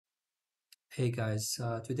Hey guys,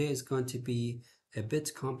 today is going to be a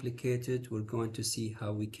bit complicated. We're going to see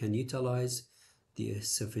how we can utilize the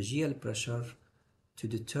esophageal pressure to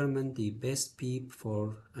determine the best PEEP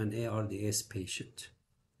for an ARDS patient.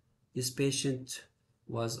 This patient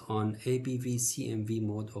was on ABV-CMV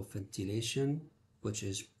mode of ventilation, which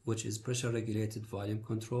is pressure regulated volume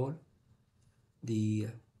control. The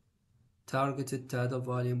targeted tidal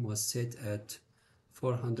volume was set at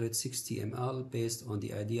 460 ml based on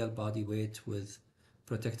the ideal body weight with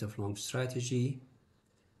protective lung strategy.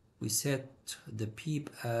 We set the PEEP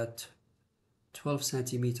at 12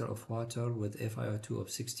 centimeter of water with FiO2 of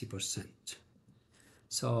 60%.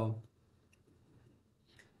 So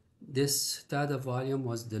this tidal volume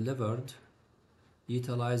was delivered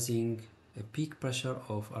utilizing a peak pressure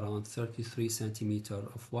of around 33 centimeter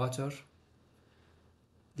of water.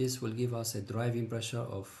 This will give us a driving pressure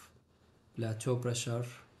of plateau pressure.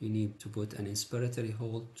 You need to put an inspiratory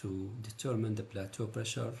hold to determine the plateau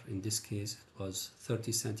pressure. In this case, it was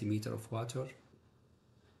 30 centimeter of water.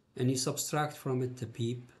 And you subtract from it the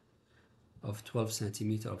PEEP of 12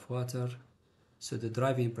 centimeter of water. So the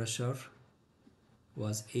driving pressure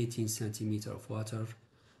was 18 centimeter of water.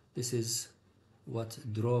 This is what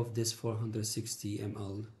drove this 460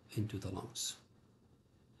 ml into the lungs.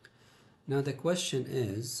 Now the question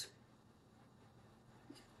is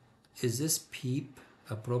this PEEP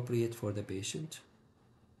appropriate for the patient?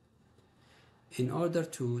 In order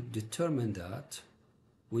to determine that,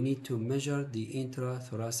 we need to measure the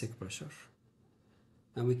intrathoracic pressure.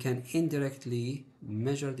 And we can indirectly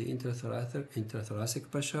measure the intrathoracic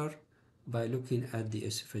pressure by looking at the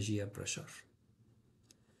esophageal pressure.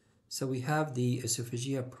 So we have the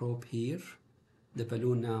esophageal probe here. The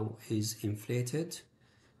balloon now is inflated,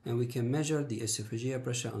 and we can measure the esophageal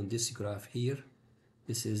pressure on this graph here.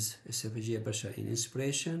 This is esophageal pressure in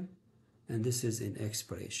inspiration, and this is in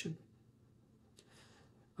expiration.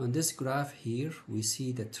 On this graph here, we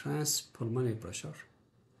see the transpulmonary pressure,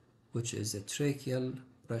 which is the tracheal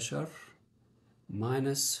pressure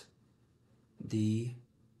minus the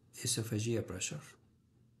esophageal pressure.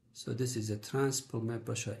 So this is the transpulmonary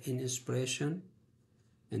pressure in inspiration,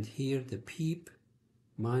 and here the PEEP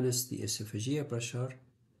minus the esophageal pressure,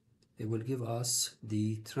 it will give us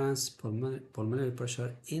the transpulmonary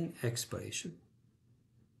pressure in expiration.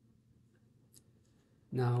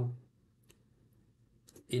 Now,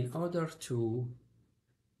 in order to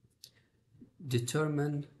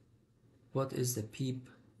determine what is the PEEP,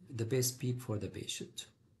 the best PEEP for the patient,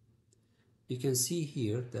 you can see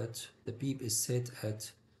here that the PEEP is set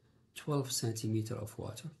at 12 centimeter of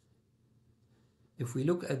water. If we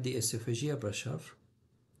look at the esophageal pressure,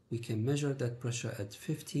 we can measure that pressure at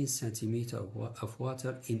 15 centimeter of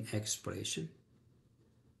water in expiration.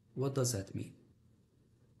 What does that mean?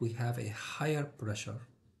 We have a higher pressure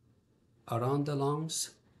around the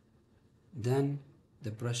lungs than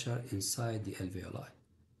the pressure inside the alveoli.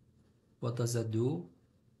 What does that do?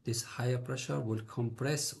 This higher pressure will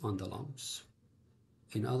compress on the lungs.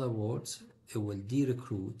 In other words, it will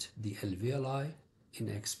de-recruit the alveoli in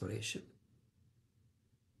expiration.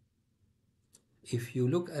 If you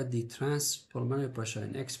look at the transpulmonary pressure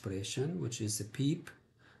in expiration, which is the PEEP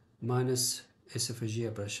minus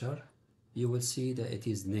esophageal pressure, you will see that it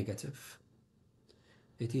is negative.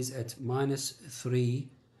 It is at minus 3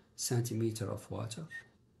 centimeter of water.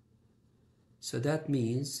 So that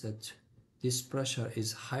means that this pressure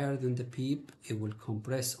is higher than the PEEP. It will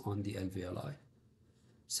compress on the alveoli.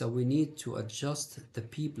 So we need to adjust the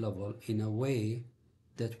PEEP level in a way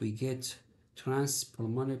that we get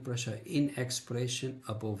transpulmonary pressure in expiration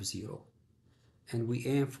above 0. And we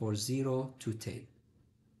aim for 0 to 10.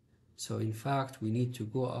 So in fact, we need to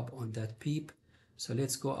go up on that PEEP. So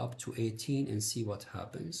let's go up to 18 and see what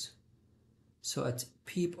happens. So at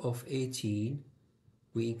PEEP of 18,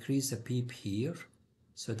 we increase the PEEP here.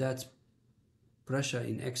 So that pressure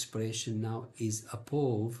in expiration now is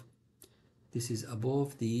above, this is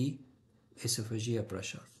above the esophageal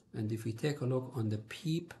pressure. And if we take a look on the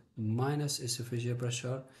PEEP minus esophageal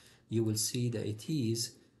pressure, you will see that it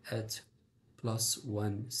is at plus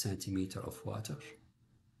 1 centimeter of water.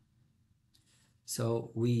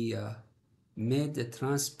 So we made the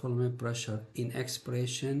transpulmonary pressure in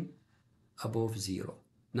expiration above 0.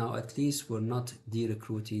 Now at least we're not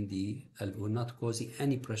de-recruiting we're not causing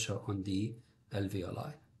any pressure on the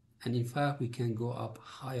alveoli. And in fact, we can go up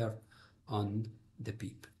higher on the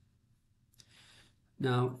PEEP.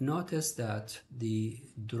 Now notice that the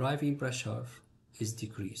driving pressure is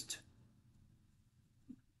decreased.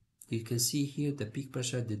 You can see here the peak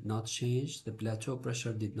pressure did not change, the plateau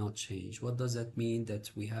pressure did not change. What does that mean? That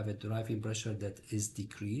we have a driving pressure that is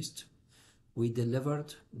decreased. we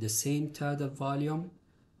delivered the same tidal volume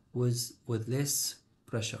with less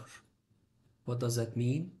pressure. What does that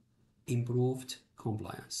mean? Improved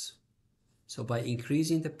compliance. So by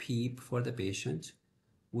increasing the PEEP for the patient,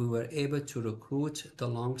 we were able to recruit the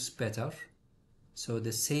lungs better. So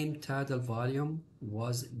the same tidal volume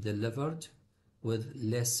was delivered with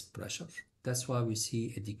less pressure. That's why we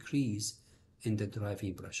see a decrease in the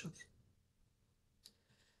driving pressure.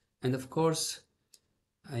 And of course,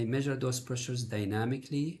 I measure those pressures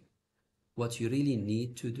dynamically. What you really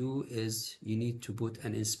need to do is you need to put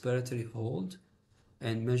an inspiratory hold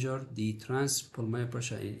and measure the transpulmonary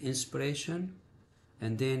pressure in inspiration,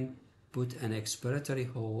 and then put an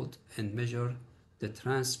expiratory hold and measure the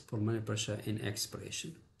transpulmonary pressure in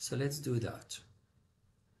expiration. So let's do that.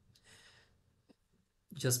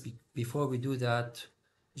 Just before we do that,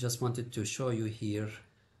 just wanted to show you here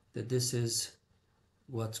that this is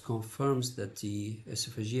what confirms that the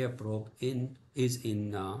esophageal probe is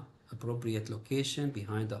in appropriate location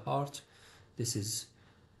behind the heart. These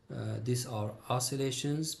are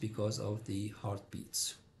oscillations because of the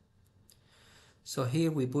heartbeats. So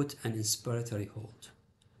here we put an inspiratory hold.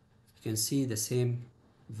 You can see the same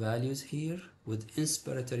values here with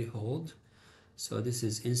inspiratory hold. So this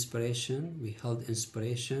is inspiration, we held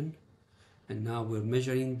inspiration, and now we're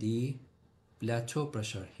measuring the plateau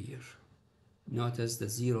pressure here. Notice the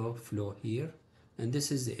zero flow here, and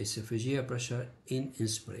this is the esophageal pressure in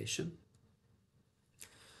inspiration.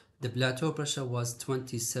 The plateau pressure was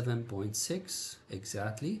 27.6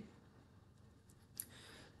 exactly.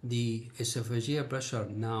 The esophageal pressure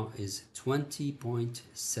now is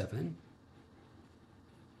 20.7,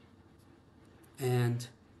 and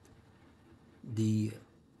the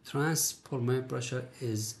transpulmonary pressure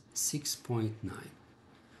is 6.9.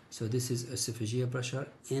 So this is esophageal pressure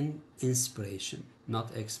in inspiration,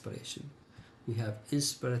 not expiration. We have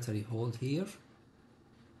inspiratory hold here,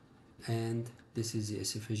 and this is the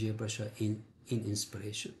esophageal pressure in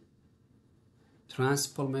inspiration.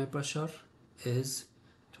 Transpulmonary pressure is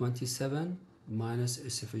 27 minus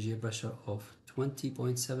esophageal pressure of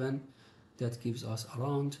 20.7. That gives us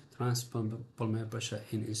around transpulmonary pressure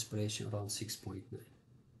in inspiration around 6.9.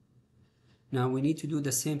 Now we need to do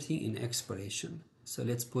the same thing in expiration. So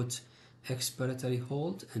let's put expiratory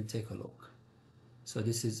hold and take a look. So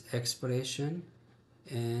this is expiration,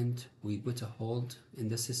 and we put a hold in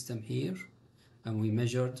the system here, and we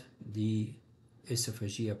measured the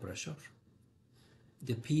esophageal pressure.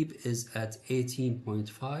 The PEEP is at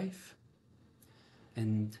 18.5,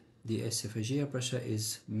 and the esophageal pressure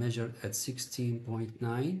is measured at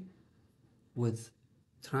 16.9 with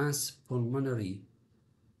transpulmonary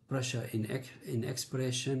pressure in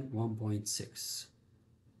expiration 1.6.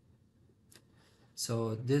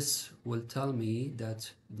 So this will tell me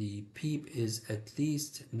that the PEEP is at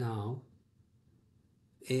least now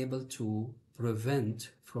able to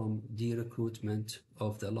prevent from de-recruitment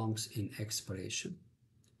of the lungs in expiration.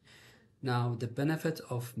 Now, the benefit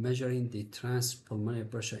of measuring the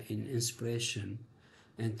transpulmonary pressure in inspiration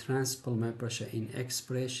and transpulmonary pressure in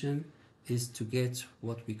expiration is to get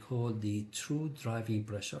what we call the true driving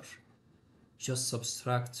pressure. Just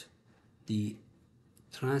subtract the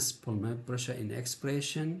transpulmonary pressure in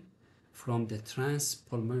expiration from the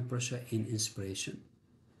transpulmonary pressure in inspiration.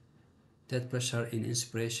 That pressure in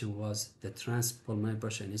inspiration was, the transpulmonary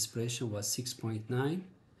pressure in inspiration was 6.9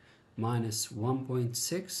 minus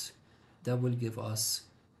 1.6. That will give us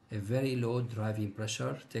a very low driving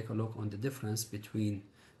pressure. Take a look on the difference between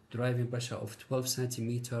driving pressure of 12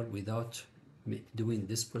 centimeter without doing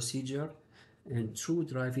this procedure and true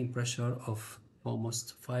driving pressure of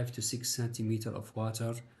almost 5 to 6 centimeter of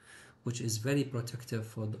water, which is very protective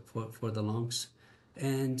for the lungs,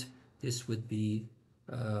 and this would be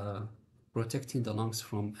protecting the lungs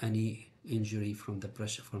from any injury from the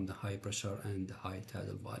pressure, from the high pressure and the high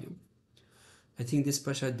tidal volume. I think this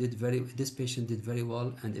patient did very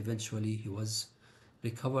well, and eventually he was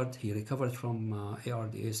recovered. He recovered from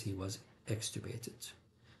ARDS. He was extubated.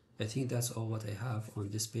 I think that's all what I have on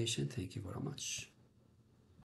this patient. Thank you very much.